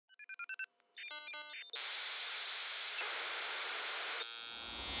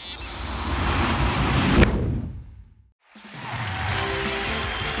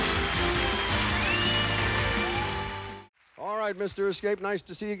right, Mr. Escape, nice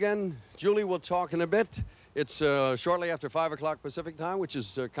to see you again. Julie, we'll talk in a bit. It's shortly after 5 o'clock Pacific time, which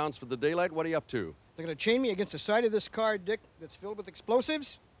is counts for the daylight. What are you up to? They're going to chain me against the side of this car, Dick, that's filled with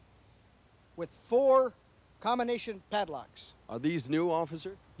explosives with 4 combination padlocks. Are these new,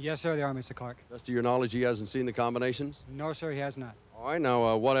 officer? Yes, sir, they are, Mr. Clark. Best of your knowledge, he hasn't seen the combinations? No, sir, he has not. All right,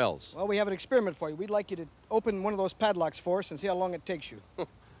 now, what else? Well, we have an experiment for you. We'd like you to open one of those padlocks for us and see how long it takes you.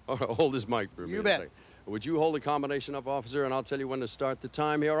 All right, hold this mic for me. You bet. Would you hold the combination up, officer, and I'll tell you when to start the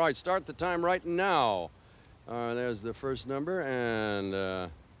time here. All right, start the time right now. There's the first number, and the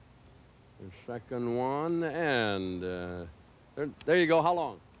second one, and there you go. How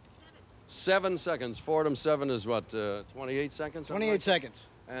long? 7 seconds. Fordham 7 is what, 28 seconds? 28 seconds.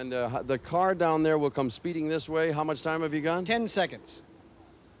 And the car down there will come speeding this way. How much time have you got? 10 seconds.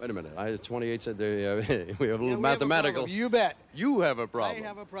 Wait a minute. 28 said there. We have a little mathematical. You bet. You have a problem. I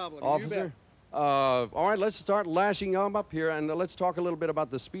have a problem. Officer? You bet. All right, let's start lashing them up here, and let's talk a little bit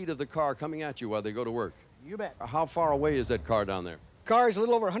about the speed of the car coming at you while they go to work. You bet. How far away is that car down there? Car is a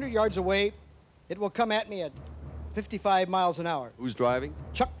little over 100 yards away. It will come at me at 55 miles an hour. Who's driving?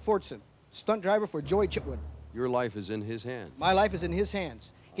 Chuck Fortson, stunt driver for Joey Chitwood. Your life is in his hands. My life is in his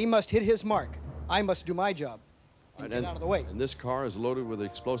hands. He must hit his mark. I must do my job and get out of the way. And this car is loaded with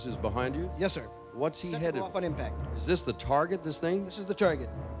explosives behind you? Yes, sir. What's he Set headed? off on impact. Is this the target, this thing? This is the target.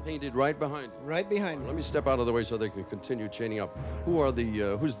 Painted right behind you. Right behind me. Let me step out of the way so they can continue chaining up. Who's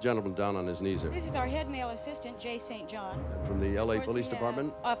the gentleman down on his knees there? This is our head male assistant, Jay St. John. And from the L.A. Of course, Police we have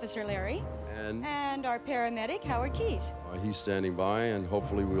Department? Officer Larry. And our paramedic, Howard Keys. he's standing by, and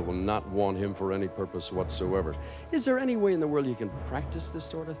hopefully we will not want him for any purpose whatsoever. Is there any way in the world you can practice this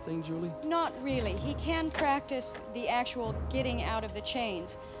sort of thing, Julie? Not really. He can practice the actual getting out of the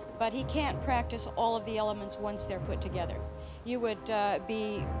chains, but he can't practice all of the elements once they're put together. You would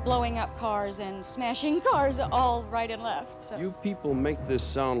be blowing up cars and smashing cars all right and left. So. You people make this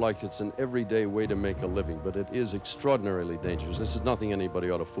sound like it's an everyday way to make a living, but it is extraordinarily dangerous. This is nothing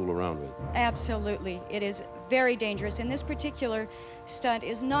anybody ought to fool around with. Absolutely. It is very dangerous. And this particular stunt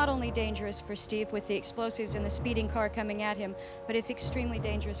is not only dangerous for Steve with the explosives and the speeding car coming at him, but it's extremely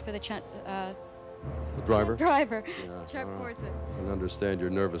dangerous for the driver? Driver, Yeah, Chuck Fortson. I can understand your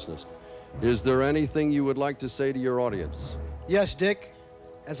nervousness. Is there anything you would like to say to your audience? Yes, Dick.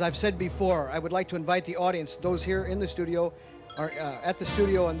 As I've said before, I would like to invite the audience, those here in the studio, or at the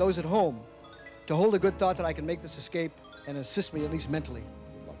studio, and those at home, to hold a good thought that I can make this escape and assist me at least mentally.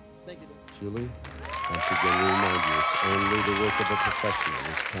 Thank you, Dick. Julie, once again, we remind you, it's only the work of a professional.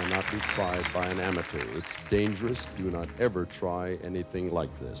 This cannot be tried by an amateur. It's dangerous. Do not ever try anything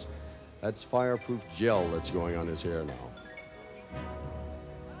like this. That's fireproof gel that's going on his hair now.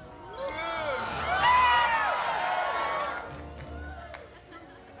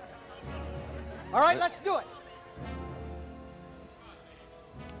 All right, let's do it.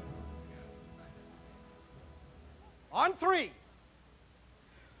 On 3.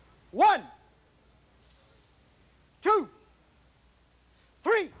 1, 2,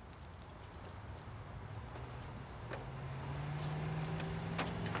 3.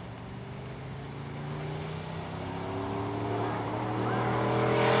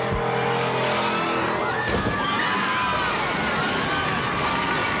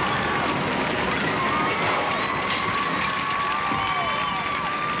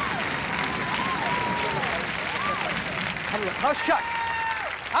 How's Chuck?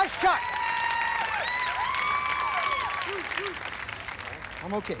 How's Chuck?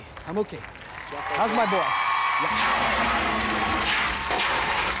 I'm okay. I'm okay. How's my boy? Yeah.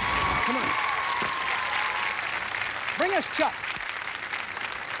 Come on. Bring us Chuck.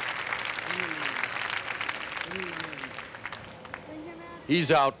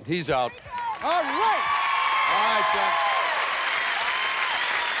 He's out. He's out. All right. All right, Chuck.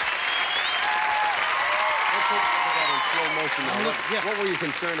 Slow motion now. What were you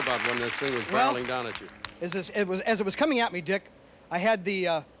concerned about when this thing was barreling down at you? As it was coming at me, Dick, I had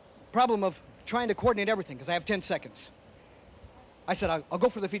the problem of trying to coordinate everything because I have 10 seconds. I said, I'll go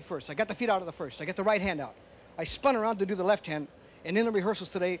for the feet first. I got the feet out of the first. I got the right hand out. I spun around to do the left hand, and in the rehearsals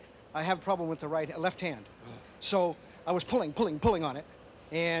today, I have a problem with the left hand. So I was pulling on it,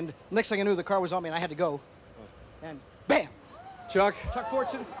 and next thing I knew, the car was on me, and I had to go. And bam! Chuck? Chuck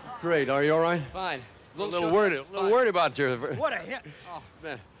Fortson. Great. Are you all right? Fine. A little worried about you. What a hit. Oh,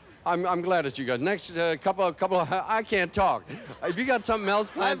 man. I'm glad that you got next couple. I can't talk. Have you got something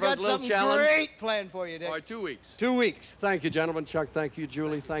else planned for us? A little challenge? I've got something great planned for you, Dick. All right, 2 weeks. 2 weeks. Thank you, gentlemen. Chuck, thank you,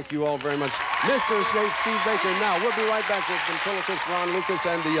 Julie. Thank you all very much. Mr. Escape, Steve Baker. Now, we'll be right back with ventriloquist Ron Lucas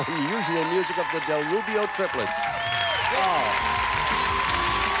and the unusual music of the Del Rubio Triplets. Oh.